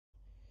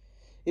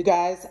You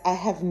guys, I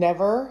have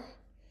never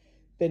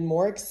been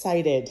more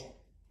excited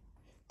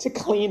to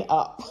clean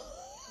up.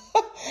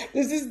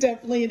 This is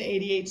definitely an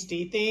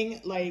ADHD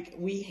thing. Like,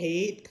 we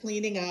hate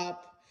cleaning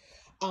up,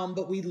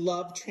 but we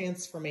love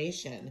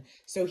transformation.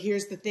 So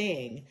here's the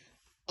thing.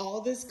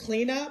 All this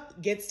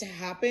cleanup gets to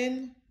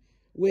happen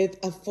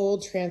with a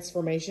full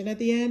transformation at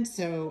the end.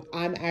 So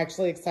I'm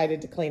actually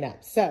excited to clean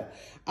up. So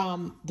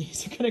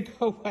these are gonna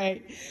go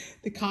away.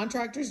 The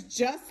contractors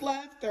just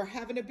left. They're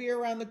having a beer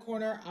around the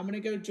corner. I'm gonna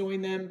go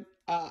join them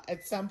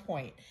at some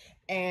point.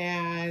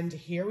 And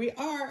here we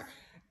are.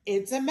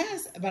 It's a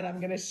mess, but I'm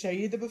gonna show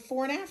you the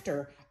before and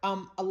after.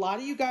 A lot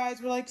of you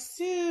guys were like,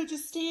 Sue,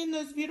 just stain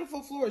those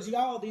beautiful floors.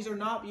 Y'all, these are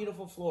not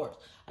beautiful floors.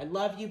 I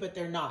love you, but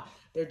they're not.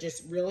 They're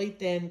just really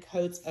thin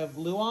coats of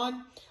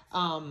Luan.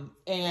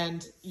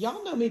 And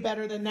y'all know me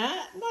better than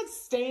that. I'm not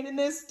staining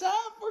this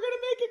stuff. We're gonna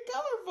make it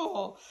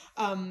colorful.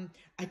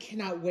 I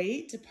cannot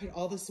wait to put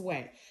all this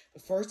away.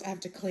 But first I have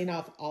to clean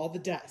off all the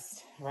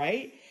dust,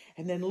 right?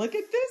 And then look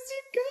at this,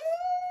 you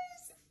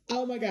guys.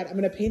 Oh my God, I'm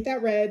gonna paint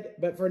that red,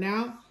 but for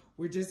now,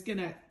 we're just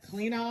gonna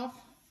clean off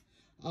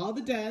all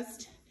the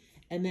dust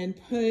and then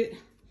put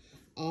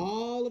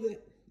all of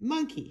it,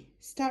 monkey,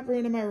 stop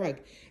ruining my rug.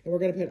 And we're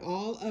gonna put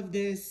all of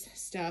this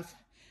stuff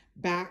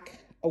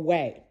back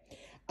away.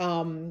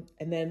 And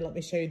then let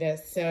me show you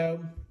this.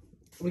 So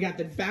we got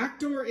the back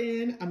door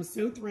in. I'm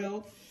so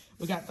thrilled.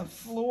 We got the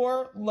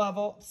floor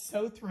level.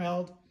 So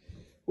thrilled.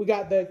 We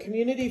got the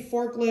community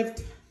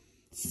forklift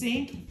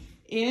sink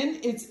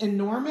in. It's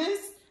enormous,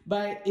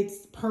 but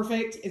it's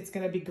perfect. It's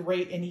going to be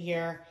great in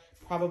here.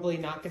 Probably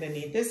not going to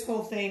need this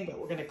whole thing, but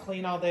we're going to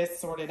clean all this,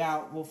 sort it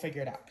out. We'll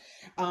figure it out.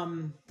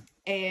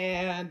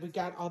 And we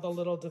got all the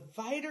little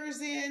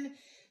dividers in.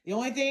 The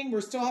only thing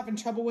we're still having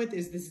trouble with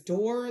is this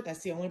door.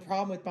 That's the only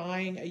problem with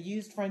buying a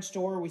used French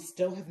door. We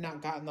still have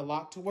not gotten the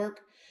lock to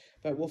work,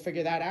 but we'll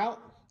figure that out.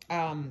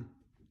 And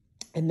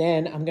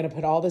then I'm going to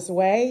put all this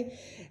away,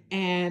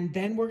 and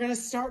then we're going to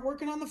start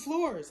working on the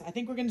floors. I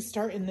think we're going to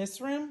start in this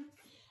room.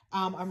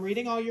 I'm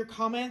reading all your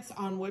comments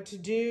on what to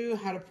do,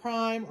 how to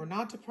prime or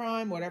not to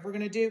prime, whatever we're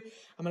going to do.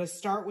 I'm going to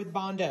start with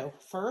Bondo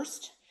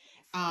first.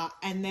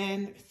 And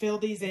then fill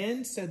these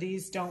in so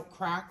these don't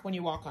crack when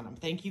you walk on them.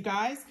 Thank you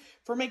guys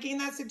for making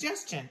that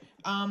suggestion.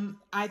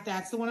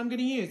 That's the one I'm going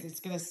to use. It's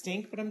going to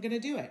stink, but I'm going to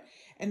do it.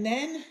 And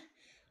then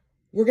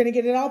we're going to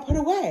get it all put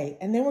away.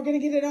 And then we're going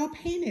to get it all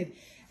painted.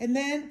 And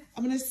then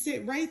I'm going to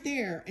sit right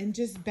there and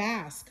just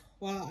bask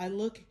while I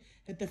look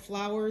at the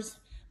flowers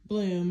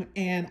bloom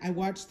and I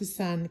watch the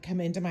sun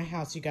come into my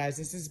house, you guys.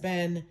 This has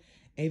been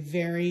a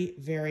very,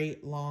 very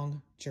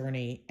long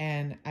journey,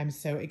 and I'm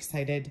so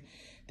excited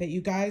that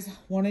you guys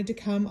wanted to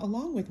come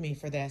along with me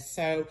for this.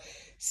 So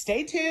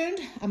stay tuned.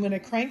 I'm going to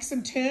crank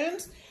some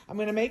tunes. I'm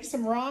going to make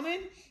some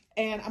ramen,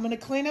 and I'm going to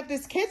clean up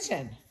this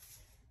kitchen.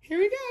 Here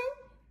we go.